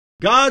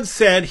God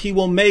said he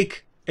will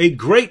make a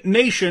great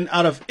nation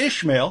out of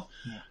Ishmael.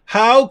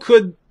 How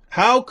could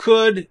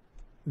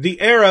the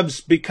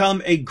Arabs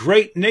become a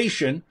great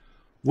nation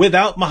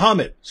without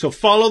Muhammad? So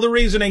follow the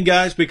reasoning,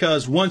 guys,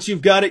 because once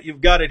you've got it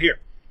here.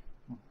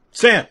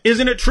 Sam,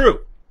 isn't it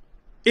true?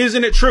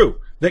 Isn't it true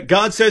that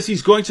God says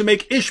he's going to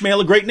make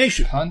Ishmael a great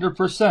nation?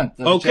 100%.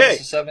 Okay.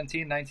 Genesis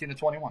 17, 19 to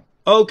 21.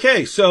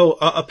 Okay, so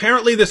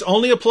apparently this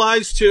only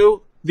applies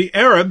to the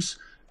Arabs.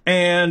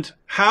 And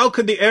how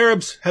could the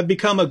Arabs have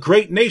become a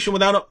great nation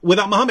without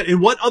Muhammad? In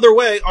what other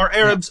way are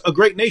Arabs a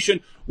great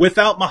nation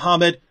without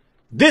Muhammad?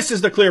 This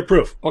is the clear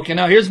proof. Okay,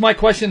 now here's my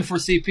question for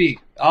CP.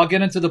 I'll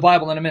get into the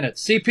Bible in a minute.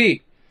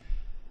 CP,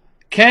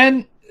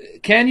 can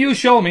you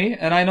show me,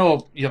 and I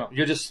know,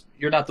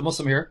 you're not the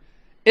Muslim here,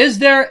 is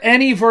there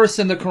any verse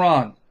in the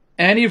Quran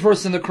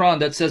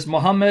that says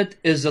Muhammad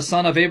is a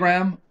son of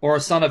Abraham or a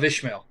son of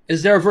Ishmael?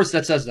 Is there a verse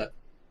that says that?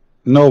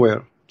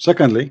 Nowhere.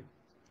 Secondly,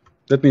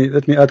 let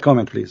me add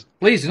comment, please.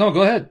 Please, no,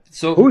 go ahead.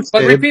 So,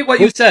 but repeat what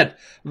you said.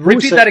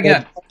 Repeat that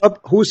again.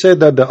 Who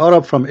said that the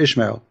Arab from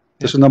Ishmael?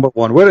 This is number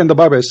one. Where in the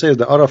Bible it says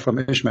the Arab from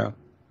Ishmael?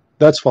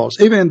 That's false.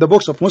 Even in the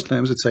books of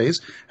Muslims it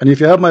says, and if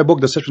you have my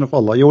book, The Deception of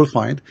Allah, you will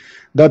find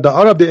that the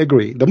Arab,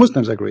 the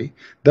Muslims agree,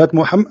 that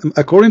Muhammad,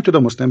 according to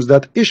the Muslims,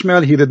 that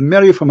Ishmael, he did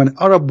marry from an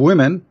Arab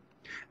woman,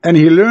 and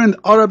he learned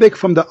Arabic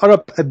from the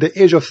Arab at the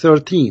age of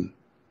 13.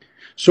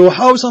 So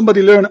how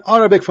somebody learn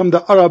Arabic from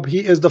the Arab, he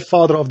is the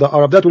father of the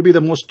Arab? That will be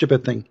the most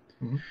stupid thing.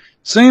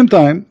 Same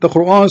time, the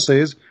Quran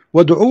says,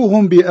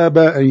 وَدُعُوهُمْ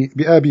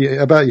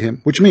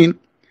بِآبَائِهِمْ, which means,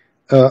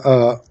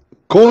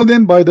 call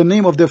them by the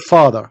name of their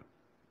father.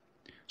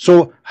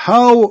 So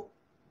how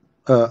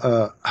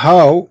the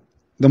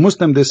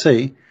Muslim, they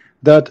say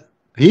that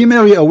he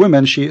marry a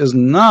woman, she is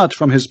not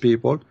from his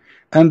people,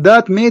 and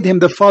that made him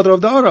the father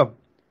of the Arab.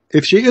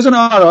 If she is an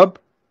Arab,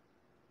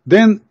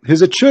 then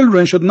his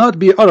children should not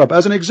be Arab.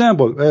 As an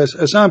example,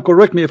 Sam,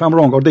 correct me if I'm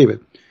wrong, or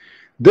David,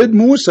 did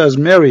Moses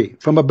marry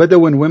from a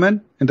Bedouin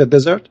woman in the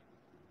desert?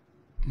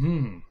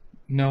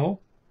 No.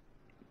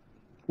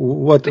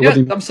 What Yeah,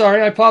 I'm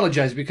sorry, I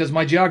apologize because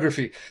my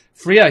geography.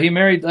 He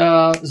married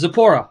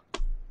Zipporah.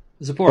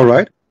 All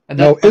right. And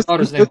now, that's my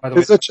daughter's name, by the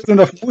way. The children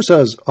of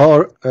Moses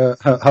are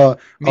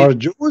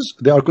Jews?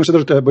 They are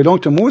considered to belong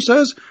to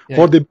Moses,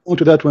 or they belong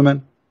to that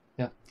woman?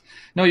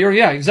 No,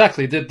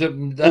 exactly.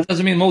 That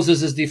doesn't mean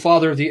Moses is the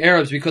father of the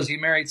Arabs because he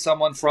married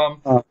someone from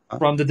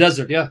the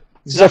desert. Yeah,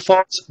 exactly.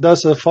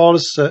 That's a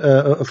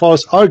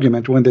false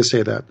argument when they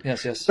say that.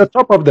 Yes. On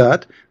top of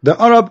that, the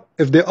Arab,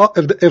 if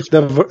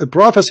the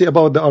prophecy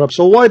about the Arab,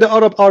 so why the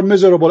Arab are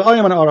miserable? I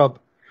am an Arab.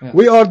 Yeah.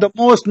 We are the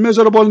most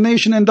miserable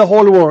nation in the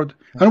whole world,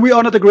 and we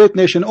are not a great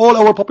nation. All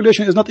our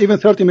population is not even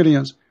 30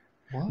 millions.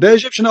 What? The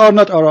Egyptians are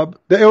not Arab.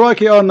 The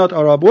Iraqi are not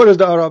Arab. Where is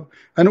the Arab?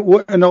 And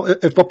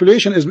if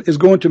population is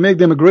going to make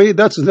them great,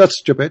 that's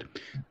stupid.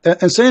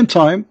 At the same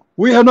time,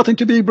 we have nothing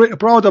to be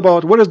proud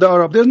about. Where is the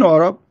Arab? There's no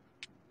Arab.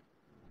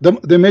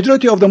 The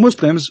majority of the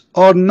Muslims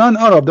are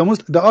non-Arab.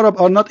 The Arab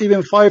are not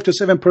even 5 to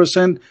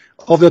 7%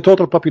 of the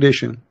total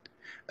population.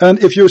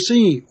 And if you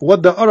see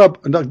what the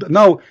Arab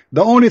now,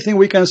 the only thing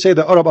we can say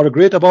the Arab are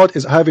great about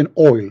is having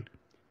oil.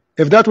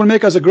 If that will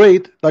make us a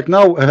great, like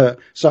now,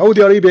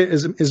 Saudi Arabia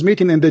is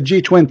meeting in the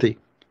G20.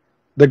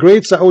 The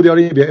great Saudi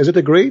Arabia, is it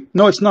a great?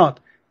 No, it's not.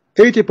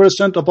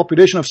 80% of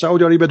population of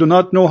Saudi Arabia do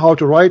not know how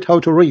to write, how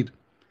to read.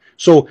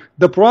 So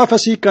the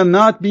prophecy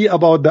cannot be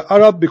about the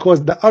Arab,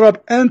 because the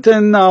Arab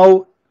until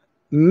now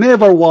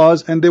never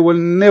was, and they will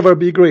never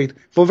be great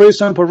for a very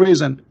simple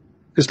reason.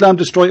 Islam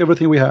destroy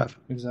everything we have.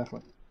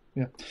 Exactly.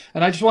 Yeah.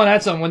 And I just want to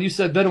add something. When you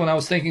said Bedouin, I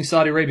was thinking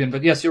Saudi Arabian,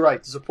 but yes, you're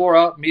right.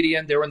 Zipporah,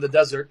 Median, they were in the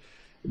desert.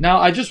 Now,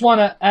 I just want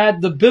to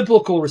add the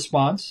biblical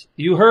response.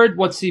 You heard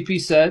what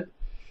CP said.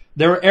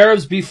 There were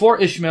Arabs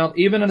before Ishmael.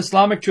 Even in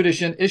Islamic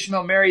tradition,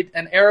 Ishmael married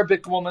an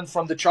Arabic woman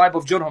from the tribe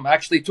of Jurhum,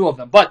 actually 2 of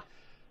them. But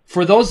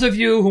for those of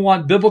you who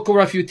want biblical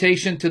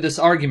refutation to this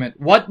argument,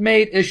 what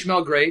made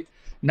Ishmael great?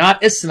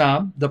 Not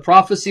Islam. The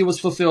prophecy was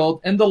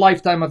fulfilled in the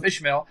lifetime of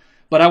Ishmael.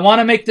 But I want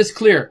to make this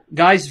clear.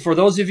 Guys, for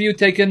those of you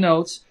taking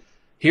notes,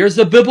 here's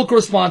the biblical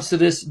response to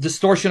this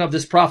distortion of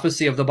this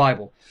prophecy of the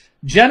Bible.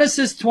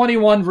 Genesis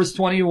 21 verse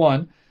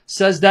 21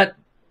 says that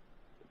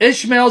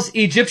Ishmael's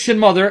Egyptian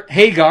mother,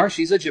 Hagar,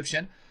 she's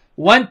Egyptian,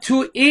 went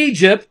to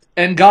Egypt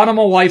and got him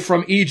a wife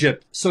from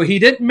Egypt. So he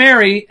didn't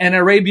marry an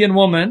Arabian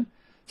woman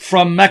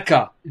from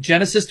Mecca.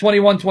 Genesis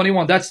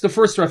 21:21. That's the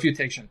first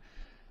refutation.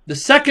 The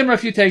second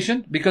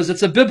refutation, because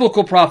it's a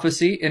biblical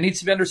prophecy, it needs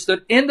to be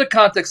understood in the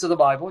context of the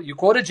Bible. You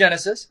quoted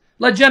Genesis.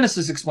 Let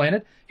Genesis explain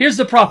it. Here's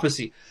the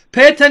prophecy.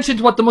 Pay attention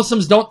to what the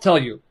Muslims don't tell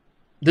you.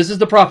 This is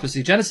the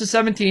prophecy. Genesis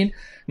 17,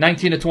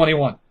 19 to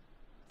 21.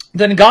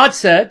 Then God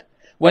said,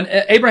 when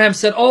Abraham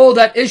said, oh,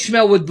 that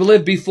Ishmael would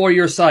live before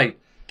your sight.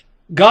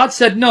 God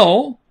said,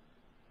 no,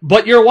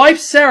 but your wife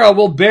Sarah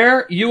will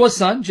bear you a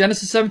son.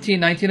 Genesis 17,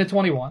 19 to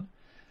 21.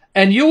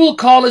 And you will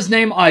call his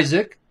name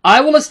Isaac. I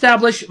will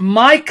establish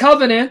my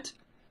covenant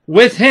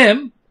with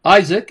him,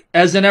 Isaac,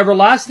 as an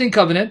everlasting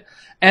covenant,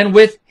 and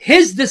with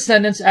his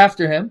descendants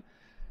after him.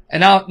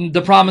 And now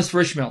the promise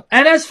for Ishmael.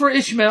 And as for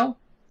Ishmael,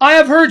 I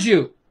have heard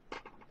you.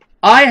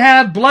 I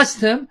have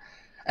blessed him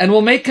and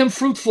will make him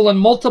fruitful and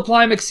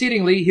multiply him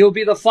exceedingly. He will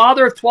be the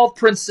father of 12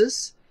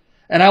 princes,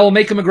 and I will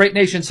make him a great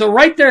nation. So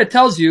right there it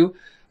tells you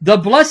the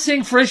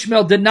blessing for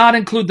Ishmael did not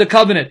include the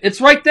covenant.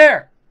 It's right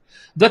there.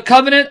 The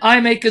covenant I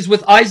make is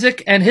with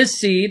Isaac and his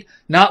seed,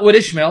 not with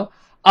Ishmael.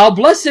 I'll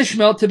bless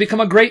Ishmael to become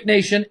a great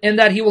nation in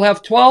that he will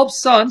have 12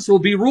 sons who will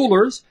be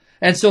rulers,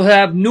 and so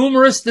have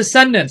numerous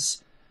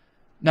descendants.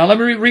 Now let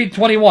me read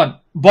 21.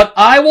 But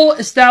I will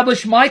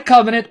establish my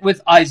covenant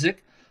with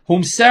Isaac,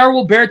 whom Sarah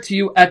will bear to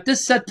you at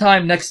this set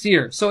time next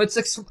year. So it's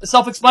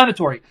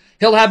self-explanatory.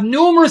 He'll have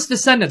numerous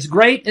descendants,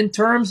 great in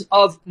terms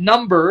of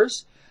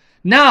numbers.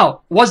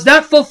 Now, was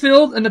that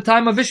fulfilled in the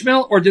time of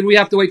Ishmael, or did we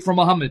have to wait for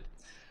Muhammad?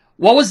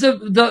 What was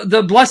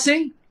the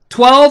blessing?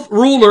 12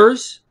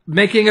 rulers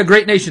making a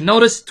great nation.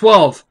 Notice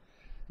 12.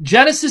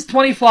 Genesis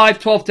 25,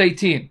 12 to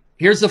 18.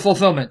 Here's the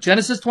fulfillment.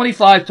 Genesis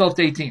 25, 12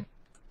 to 18.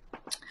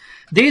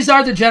 These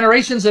are the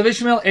generations of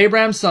Ishmael,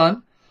 Abraham's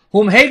son,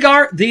 whom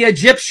Hagar, the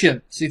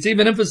Egyptian. See, it's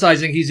even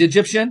emphasizing he's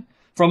Egyptian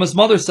from his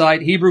mother's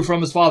side, Hebrew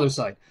from his father's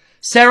side.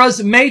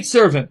 Sarah's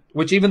maidservant,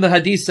 which even the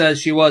hadith says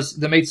she was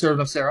the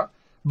maidservant of Sarah,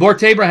 bore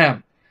to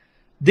Abraham.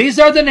 These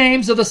are the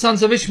names of the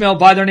sons of Ishmael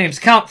by their names.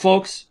 Count,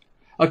 folks,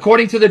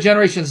 according to the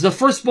generations. The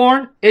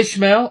firstborn, of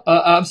Ishmael,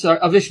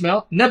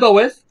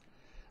 Nebawith,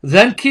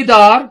 then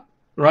Kedar,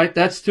 right,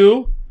 that's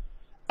 2,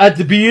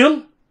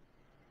 Adbil,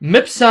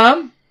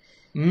 Mipsam,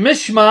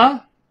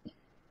 Mishma,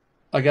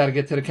 I gotta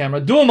get to the camera,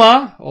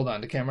 Duma, hold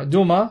on, the camera,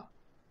 Duma,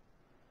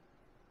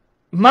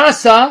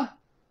 Masa,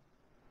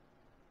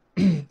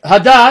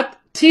 Hadad,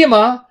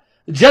 Tima,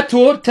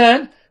 Jetur,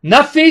 10,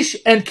 Nafish,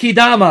 and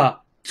Kidama,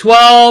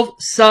 12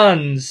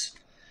 sons.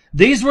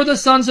 These were the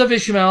sons of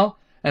Ishmael,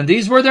 and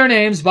these were their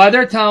names by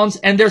their towns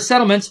and their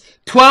settlements,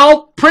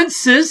 12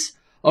 princes,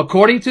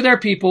 according to their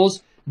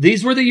peoples.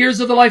 These were the years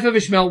of the life of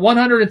Ishmael,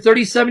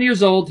 137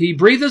 years old. He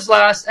breathed his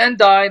last and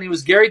died, and he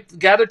was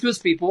gathered to his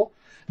people.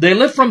 They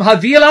lived from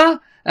Havilah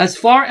as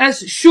far as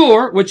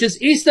Shur, which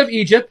is east of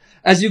Egypt,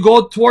 as you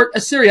go toward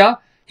Assyria.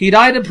 He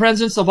died in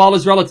presence of all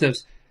his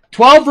relatives.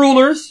 12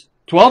 rulers,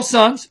 12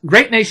 sons,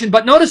 great nation.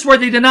 But notice where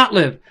they did not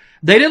live.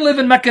 They didn't live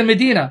in Mecca and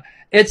Medina.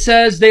 It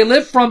says they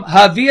lived from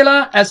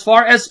Havilah as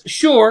far as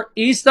Shur,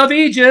 east of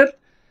Egypt,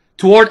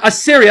 toward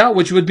Assyria,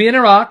 which would be in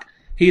Iraq.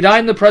 He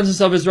died in the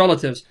presence of his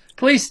relatives.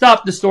 Please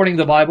stop distorting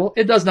the Bible.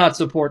 It does not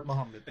support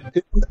Muhammad.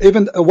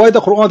 Even why the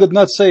Quran did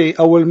not say,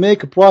 I will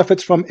make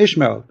prophets from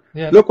Ishmael.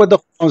 Yeah. Look what the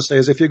Quran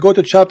says. If you go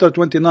to chapter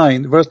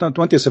 29, verse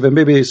 27,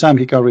 maybe Sam,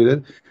 he can read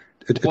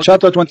it.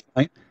 Chapter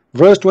 29,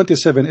 verse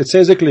 27, it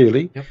says it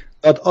clearly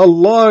that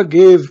Allah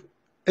gave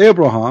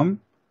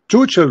Abraham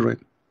 2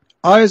 children,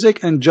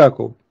 Isaac and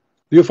Jacob.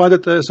 Do you find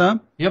it,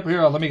 Sam? Yep,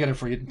 here, let me get it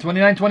for you.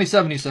 29,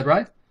 27, you said,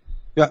 right?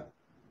 Yeah.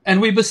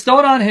 And we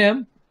bestowed on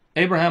him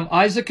Abraham,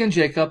 Isaac, and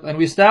Jacob, and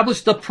we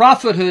established the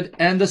prophethood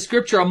and the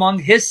scripture among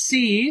his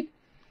seed,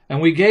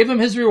 and we gave him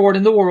his reward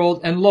in the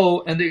world, and lo,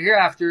 in the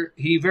hereafter,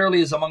 he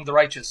verily is among the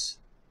righteous.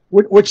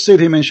 Which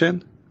seed he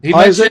mentioned? He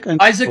Isaac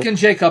and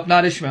Jacob,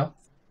 not Ishmael.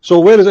 So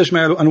where is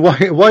Ishmael, and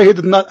why he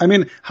did not? I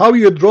mean, how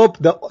you drop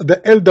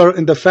the elder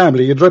in the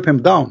family? You drop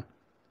him down.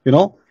 You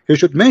know, he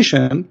should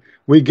mention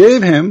we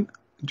gave him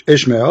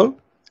Ishmael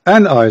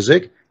and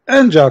Isaac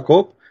and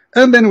Jacob,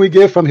 and then we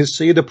gave from his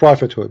seed the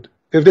prophethood.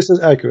 If this is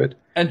accurate.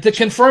 And to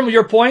confirm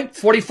your point,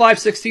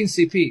 45:16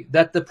 CP,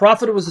 that the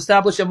prophet was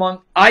established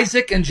among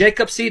Isaac and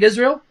Jacob's seed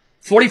Israel,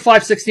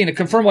 45:16, to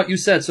confirm what you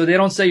said, so they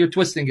don't say you're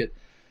twisting it.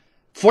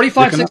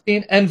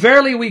 45:16, and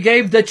verily we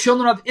gave the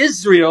children of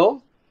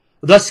Israel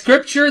the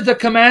scripture, the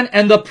command,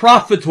 and the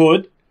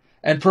prophethood,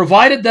 and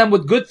provided them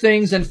with good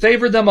things and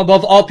favored them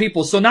above all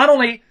people. So not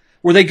only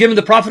were they given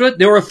the prophethood,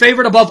 they were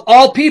favored above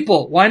all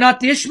people. Why not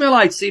the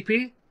Ishmaelites,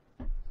 CP?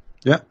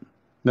 Yeah.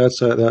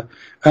 That's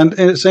and at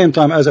the same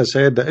time, as I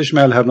said, the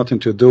Ishmael have nothing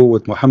to do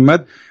with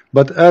Muhammad.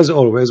 But as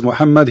always,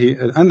 Muhammad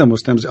and the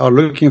Muslims are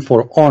looking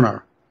for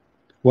honor.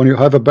 When you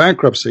have a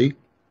bankruptcy,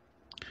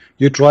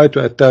 you try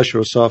to attach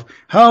yourself.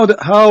 How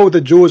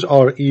the Jews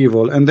are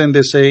evil, and then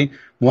they say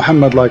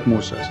Muhammad like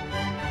Moses.